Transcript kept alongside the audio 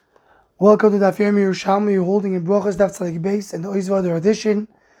Welcome to the Yerushalmi. You're holding in Berachos Daf Tzadik Beis and the Oizvader edition,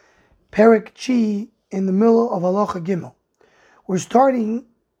 Perek Chi, in the middle of Halacha Gimel. We're starting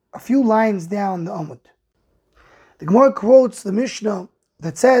a few lines down the Amud. The Gemara quotes the Mishnah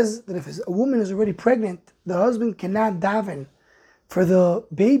that says that if a woman is already pregnant, the husband cannot daven for the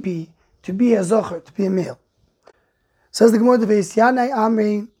baby to be a zocher, to be a male. Says the Gemara, the Veisyanai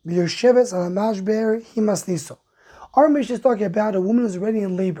Amri B'Yersheves Al Mashber Himas Niso. Our Mishnah is talking about a woman who's already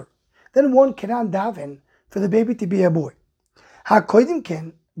in labor. Then one cannot daven for the baby to be a boy. HaKoidim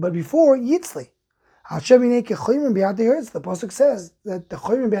can, but before Yitzli. The pasuk says that the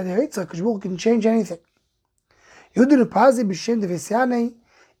Choyrim B'Yad Ha'Yitzah, Kishbul can change anything. Yudun Pazi B'Shem Devesyanei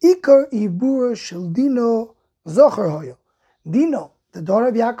Ikar Ibura Shel Dino Zocher Hoyo. Dino, the daughter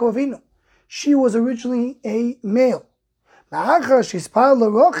of Yaakov Avinu, she was originally a male. Ma'achar Shispal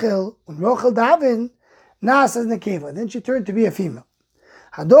LaRochel, when Rochel daven, Naas Nekeva. Then she turned to be a female.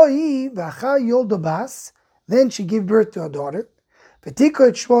 Hadoi v'achar yoldo bas. Then she gave birth to a daughter. V'tikor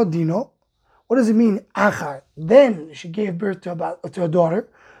et shmo Dino. What does it mean, achar? Then she gave birth to a daughter.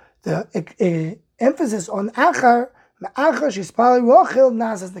 The emphasis on achar, ma'achar shispal Rochel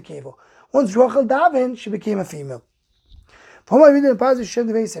nasas nekevo. Once Rochel daven, she became a female. Rochel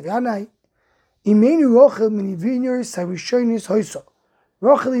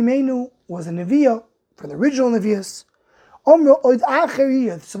Imenu was a Neviah from the original Neviahs.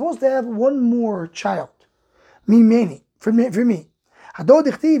 Supposed to have one more child. For me.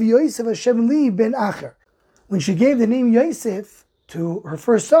 When she gave the name Yosef to her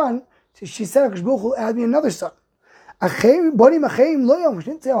first son, she said, Baruch Hu, add me another son. She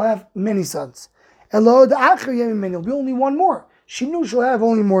didn't say I'll have many sons. There'll be only one more. She knew she'll have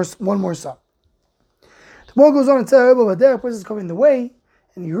only one more son. The Gemara goes on and says, but there a person is coming the way,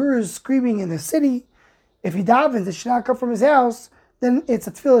 and he hears screaming in the city. If he davens, it should not come from his house, then it's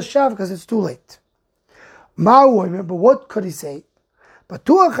a tefillah shav because it's too late. But what could he say? Doesn't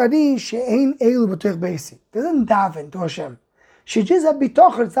daven to Hashem. She just had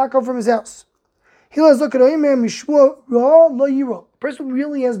bitachon, it's not come from his house. The person who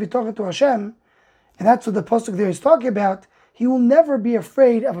really has bitachon to Hashem, and that's what the pasuk there is talking about, he will never be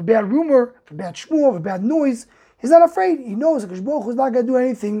afraid of a bad rumor, of a bad shmuah, of a bad noise. He's not afraid. He knows that Baruch Hu is not going to do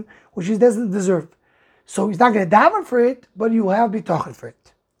anything which he doesn't deserve. So he's not going to daven for it, but you will have bitachon for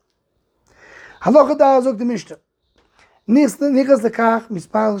it. Halacha da zok the Mishnah. Nichas lekach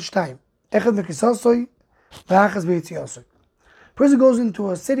mispal shtayim. Echad v'kisasoi, v'achas v'yitziasoi. Person goes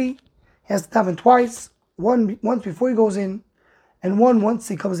into a city, he has to daven twice, once before he goes in, and once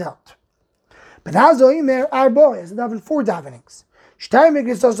he comes out. But hazoimer arbo, he has to daven 4 davenings. Shtayim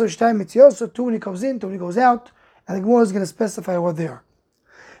v'kisasoi, shtayim v'yitziasoi, 2 when he comes in, 2 when he goes out, and the Gemara is going to specify what they are.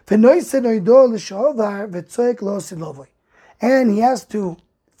 And he has to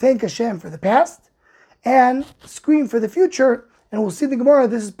thank Hashem for the past and scream for the future. And we'll see the Gemara,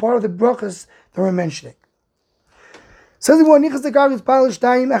 this is part of the brachas that we're mentioning. Says the Gemara,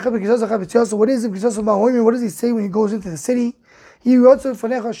 what is it? What does he say when he goes into the city? Having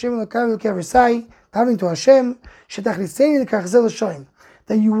to Hashem,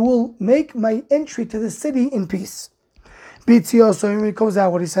 that you will make my entry to the city in peace. When he comes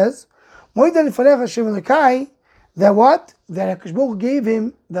out, what he says? That what? That Hakadosh Baruch Hu gave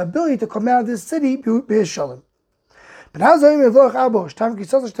him the ability to come out of this city b'Yerushalmi. But there's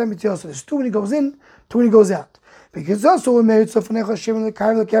 2 when he goes in, 2 when he goes out. Because also he davens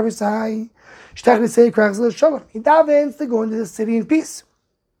to go into the city in peace.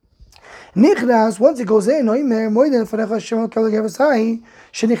 Once he goes in,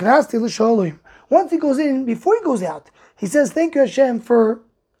 once he goes in, before he goes out, he says, thank you Hashem for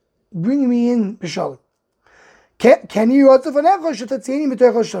bringing me in b'shalom. Can you also and davens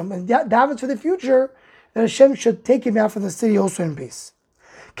for the future that Hashem should take him out from the city also in peace.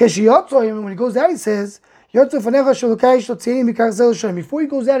 When he goes out, he says, before he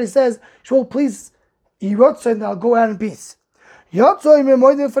goes out, he says, Shmuel, please, and I'll go out in peace. Thank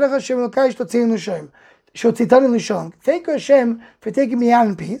you Hashem for taking me out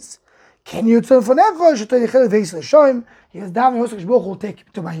in peace. Can you tell for never? He has daven will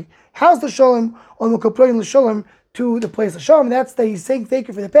take to my house the shalom, or the complain the shalom to the place of shalom. That's that he's saying thank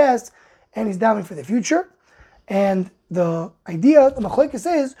you for the past, and he's davening for the future. And the idea, the machlokes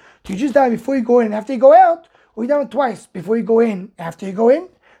is, do you just daven before you go in and after you go out, or you daven twice before you go in, after you go in,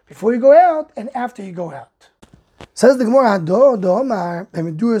 before you go out, and after you go out? Says the Gemara,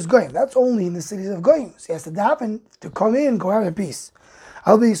 that's only in the cities of Goyim. So he has to daven to come in and go out in peace.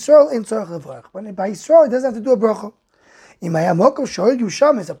 I'll be Yisrael in tzarech levarach. But by Yisrael, he doesn't have to do a bracha.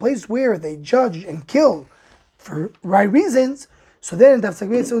 It's a place where they judge and kill for right reasons. So then in Daf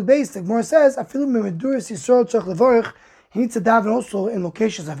Tzaddik with base, the Gemara says, "Afilu memeduras Yisrael tzarich levarich." He needs to daven also in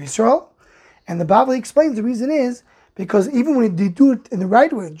locations of Yisrael, and the Bavli explains the reason is because even when you do it in the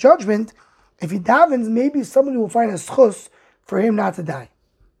right way, judgment, if he davens, maybe somebody will find a schus for him not to die.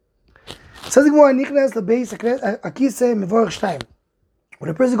 Says the Gemara, "Nichnas lebeis akise mevorach shtayim." When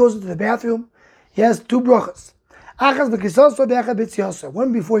a person goes into the bathroom, he has two brachas. Achas b'kisoso be'achad b'tziyoso.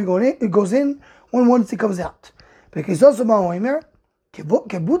 One before he goes in, one once he comes out. B'kisoso ma'oimer, kebud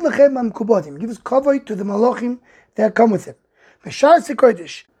lechem ma'mkubotim. Gives kavod to the malachim that come with him. B'shar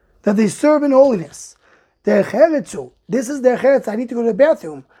sekodesh, that they serve in holiness. Derech heretzu. This is derech heretz. I need to go to the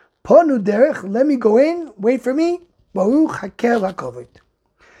bathroom. Ponu derech, let me go in, wait for me. Baruch hakel hakavod.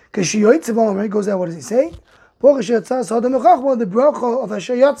 Kishiyoytzev omer, he goes out, what does he say? The bracha of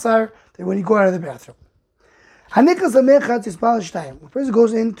Asher Yatzar, that when you go out of the bathroom. The person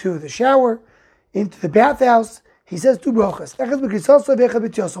goes into the shower, into the bathhouse, he says two brachas.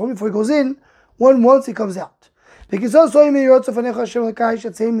 One before he goes in, one once he comes out.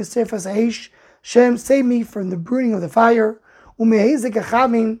 Shem, save me from the burning of the fire,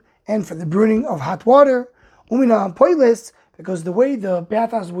 and from the burning of hot water, because the way the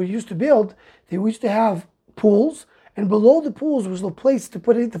bathhouses were used to build, they used to have pools, and below the pools was the place to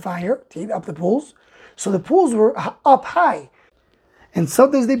put it the fire, to heat up the pools. So the pools were up high, and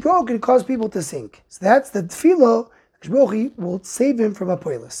sometimes they broke and caused people to sink. So that's the tefillah. Shmochi will save him from a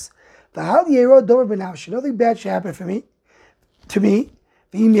poilus. Nothing bad should happen to me.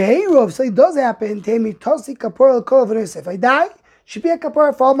 If something does happen, if I die, should be a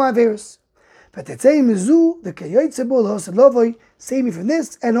kapara for all my virus. But the save me from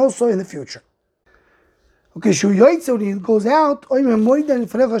this and also in the future. Okay, when he goes out, thank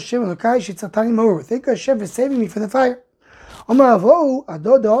Hashem for saving me from the fire.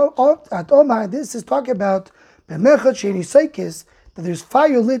 This is talking about that there's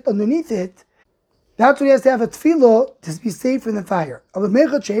fire lit underneath it. That's when he has to have a tefillah to be saved from the fire.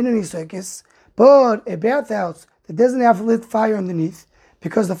 But a bathhouse that doesn't have lit fire underneath,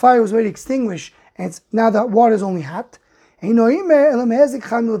 because the fire was already extinguished, and now that water is only hot. The only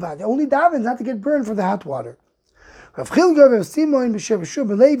daven not to get burned from the hot water. The you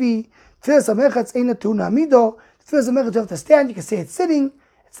have to stand, you can say it's sitting.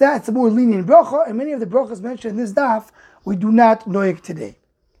 It's a more lenient bracha, and many of the brachas mentioned in this daf, we do not noyek today.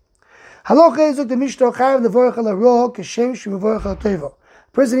 Person needs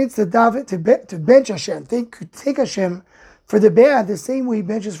to daven to bench Hashem, take Hashem for the bad the same way he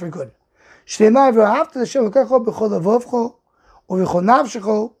benches for good. And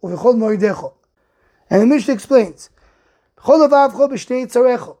the Mishnah explains, with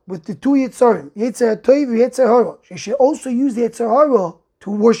the two Yitzarim, Yetzer HaTov and Yetzer Hara. You should also use the Yetzer Hara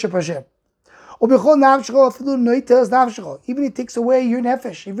to worship Hashem. Even it takes away your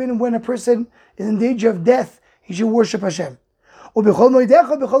nefesh. Even when a person is in danger of death, he should worship Hashem. Means with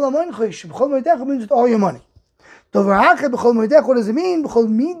all your money. What does it mean?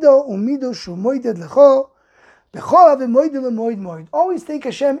 Always thank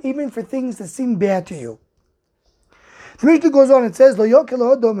Hashem even for things that seem bad to you. The Mishnah goes on and says, person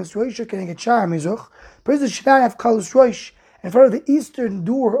should not have kalus roish in front of the eastern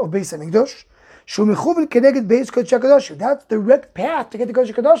door of Beis HaMikdash. That's the direct path to get to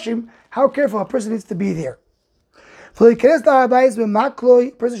Kodesh HaKadoshim. How careful a person needs to be there. A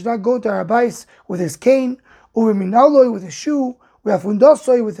person should not go to Arabais with his cane, with his shoe,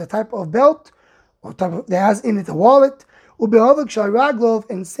 with a type of belt, or type of, that has in it a wallet,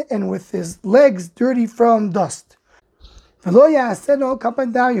 and with his legs dirty from dust.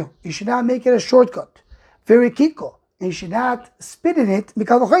 You should not make it a shortcut. Very kiko. And you should not spit in it.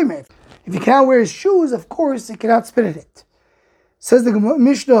 If you cannot wear his shoes, of course, you cannot spit in it. Says the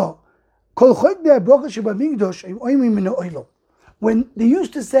Mishnah, when they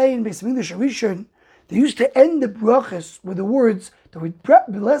used to say in Beis HaMikdash Rishon, they used to end the brachas with the words that we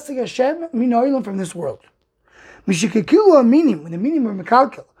blessing Hashem min oilam from this world. Mishikikilu aminim, when the meaning were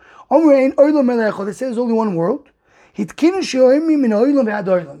mekalkel. Omrein oilam melecho, they say there's only one world. You say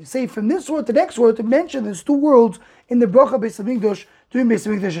from this world to the next world to mention there's two worlds in the bracha Beis HaMikdash during Beis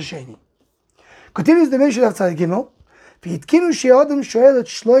HaMikdash Hasheni. Continues the Mishnah of Tzaddik Gimel. A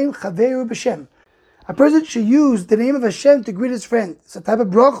person should use the name of Hashem to greet his friend. It's a type of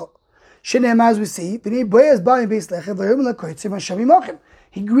bracha. As we see, he greeted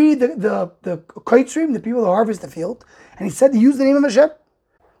the koitzrim, the people that harvest the field, and he said to use the name of Hashem.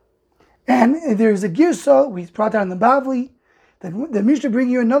 And there's a girsa we brought down in the Bavli that the Mishnah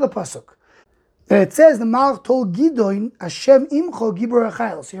bring you another pasuk that it says the Malach told Gidon Hashem imcho gibor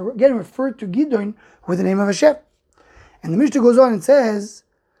achayil. So you're again referred to Gidon with the name of Hashem. And the Mishnah goes on and says,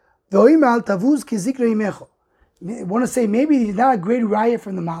 "Ve'oimal tavuz kizikra imecho." I want to say maybe he's not a great raya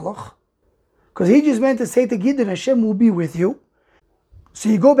from the Malach, because he just meant to say to Gideon, Hashem will be with you. So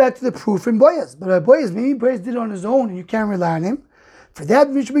you go back to the proof in Boaz. But Boaz, maybe Boaz did it on his own and you can't rely on him. For that,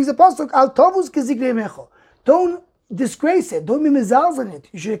 Mishnah brings a pasuk, Al tavuz kizikra imecho. Don't disgrace it. Don't be mizalz on it.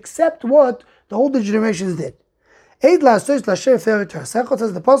 You should accept what the older generations did. Eid la'asos l'Hashem feret Torah. Sechot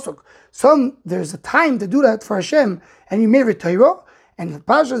says the pasuk. There's a time to do that for Hashem, and you made it Torah. And the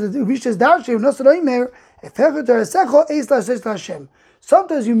pasuk says the Mishnah is darshem nosar oimer feret Torah sechot eid la'asos l'Hashem.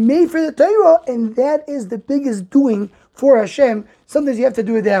 Sometimes you made for the Torah, and that is the biggest doing for Hashem. Sometimes you have to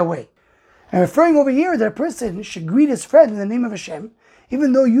do it that way. And referring over here that a person should greet his friend in the name of Hashem,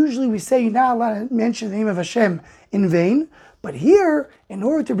 even though usually we say you're not allowed to mention the name of Hashem in vain, but here, in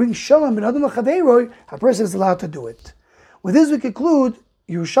order to bring shalom and adam l'chaveiroi, a person is allowed to do it. With this we conclude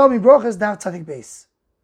Yerushalmi Berachos Daf Tzadik Beis.